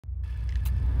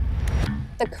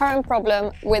The current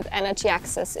problem with energy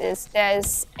access is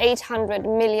there's 800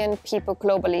 million people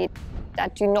globally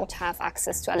that do not have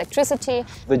access to electricity.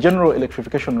 The general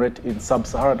electrification rate in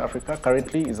sub-Saharan Africa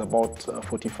currently is about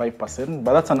 45%,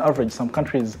 but that's an average. Some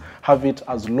countries have it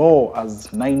as low as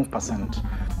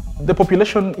 9%. The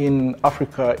population in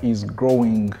Africa is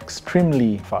growing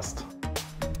extremely fast.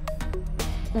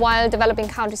 While developing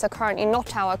countries are currently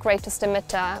not our greatest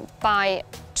emitter, by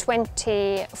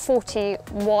 2040,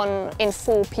 1 in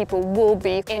 4 people will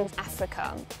be in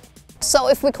Africa. So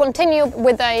if we continue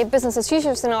with a business as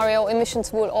usual scenario,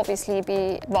 emissions will obviously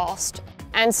be vast.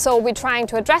 And so we're trying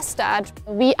to address that.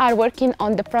 We are working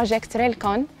on the project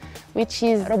Relcon, which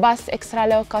is robust extra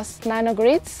low-cost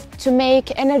nanogrids to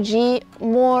make energy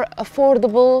more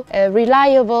affordable,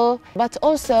 reliable, but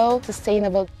also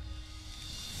sustainable.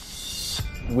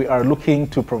 We are looking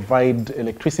to provide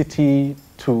electricity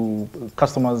to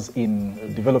customers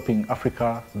in developing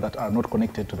Africa that are not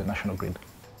connected to the national grid.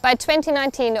 By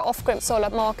 2019, the off-grid solar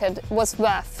market was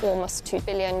worth almost $2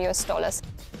 billion.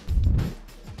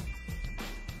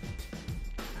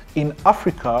 In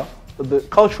Africa, the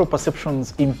cultural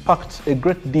perceptions impact a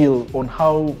great deal on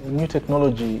how new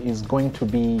technology is going to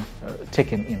be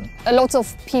taken in. A lot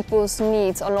of people's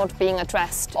needs are not being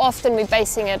addressed. Often we're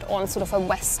basing it on sort of a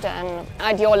Western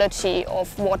ideology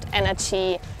of what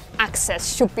energy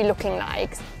access should be looking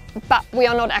like. But we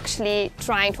are not actually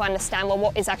trying to understand, well,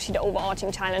 what is actually the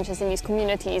overarching challenges in these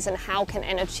communities and how can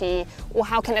energy or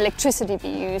how can electricity be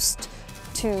used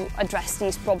to address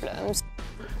these problems.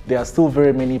 There are still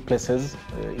very many places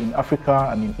in Africa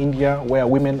and in India where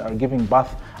women are giving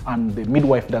birth and the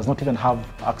midwife does not even have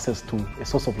access to a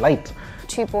source of light.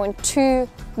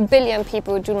 2.2 billion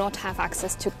people do not have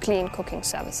access to clean cooking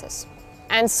services.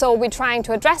 And so we're trying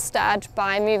to address that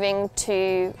by moving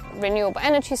to renewable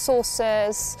energy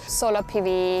sources, solar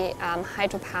PV,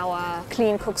 hydropower,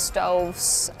 clean cook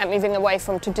stoves, and moving away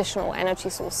from traditional energy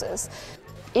sources.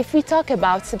 If we talk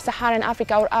about sub-Saharan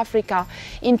Africa or Africa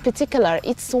in particular,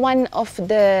 it's one of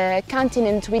the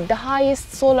continents with the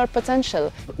highest solar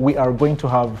potential. We are going to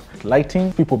have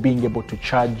lighting, people being able to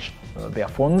charge their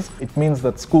phones. It means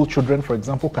that school children, for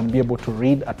example, can be able to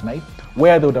read at night.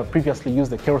 Where they would have previously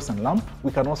used a kerosene lamp,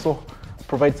 we can also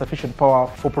provide sufficient power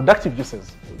for productive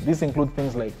uses. These include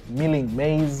things like milling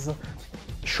maize.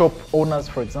 Shop owners,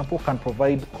 for example, can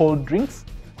provide cold drinks.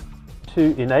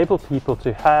 To enable people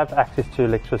to have access to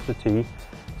electricity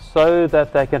so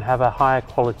that they can have a higher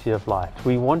quality of life.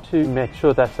 We want to make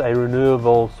sure that's a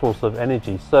renewable source of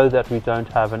energy so that we don't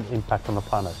have an impact on the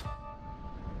planet.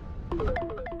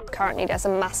 Currently there's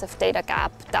a massive data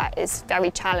gap that is very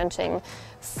challenging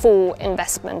for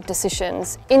investment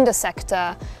decisions in the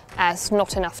sector, as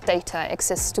not enough data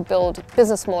exists to build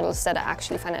business models that are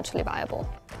actually financially viable.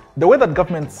 The way that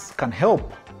governments can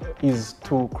help is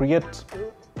to create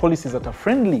policies that are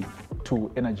friendly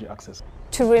to energy access.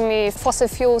 To remove fossil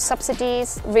fuel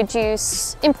subsidies,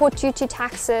 reduce import duty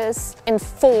taxes,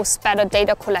 enforce better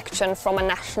data collection from a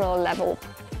national level.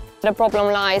 The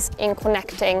problem lies in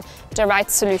connecting the right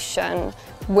solution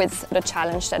with the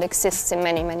challenge that exists in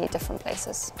many, many different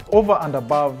places. Over and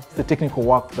above the technical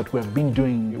work that we have been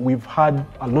doing, we've had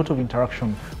a lot of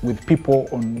interaction with people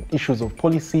on issues of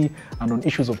policy and on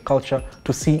issues of culture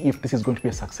to see if this is going to be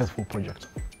a successful project.